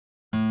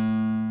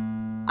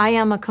I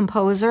am a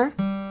composer,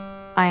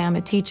 I am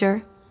a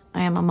teacher,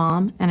 I am a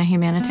mom, and a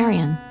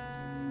humanitarian.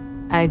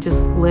 I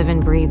just live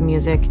and breathe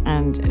music,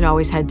 and it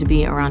always had to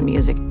be around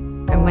music.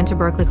 I went to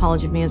Berklee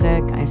College of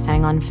Music, I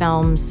sang on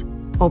films,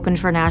 opened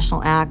for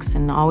national acts,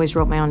 and always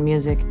wrote my own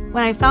music.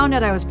 When I found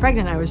out I was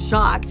pregnant, I was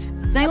shocked.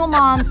 Single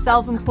mom,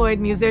 self-employed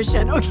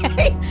musician,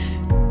 okay?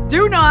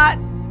 Do not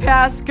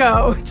pass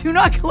go. Do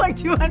not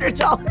collect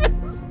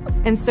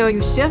 $200. And so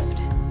you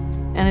shift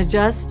and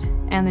adjust,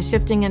 and the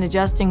shifting and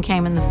adjusting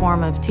came in the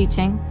form of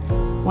teaching.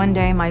 One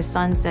day my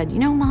son said, "You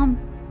know, Mom,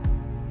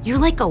 you're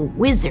like a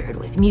wizard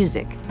with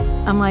music."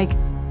 I'm like,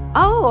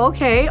 "Oh,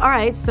 okay, all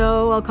right,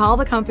 so I'll call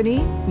the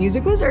company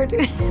Music Wizard."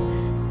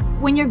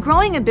 When you're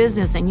growing a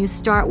business and you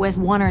start with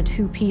 1 or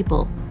 2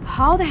 people,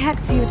 how the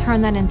heck do you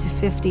turn that into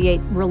 58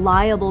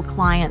 reliable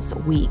clients a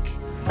week?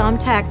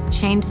 Thumbtack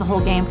changed the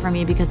whole game for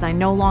me because I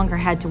no longer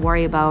had to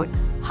worry about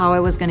how I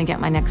was gonna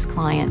get my next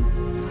client.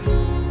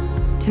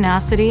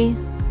 Tenacity,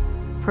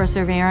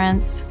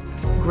 perseverance,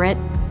 grit,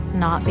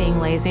 not being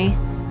lazy.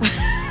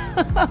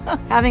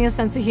 Having a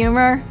sense of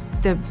humor,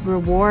 the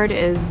reward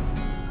is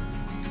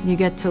you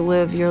get to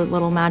live your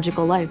little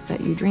magical life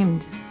that you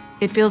dreamed.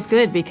 It feels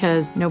good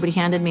because nobody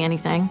handed me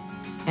anything,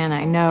 and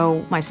I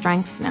know my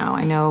strengths now.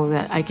 I know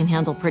that I can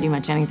handle pretty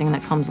much anything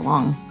that comes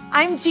along.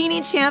 I'm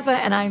Jeanne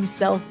Ciampa, and I'm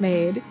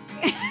self-made.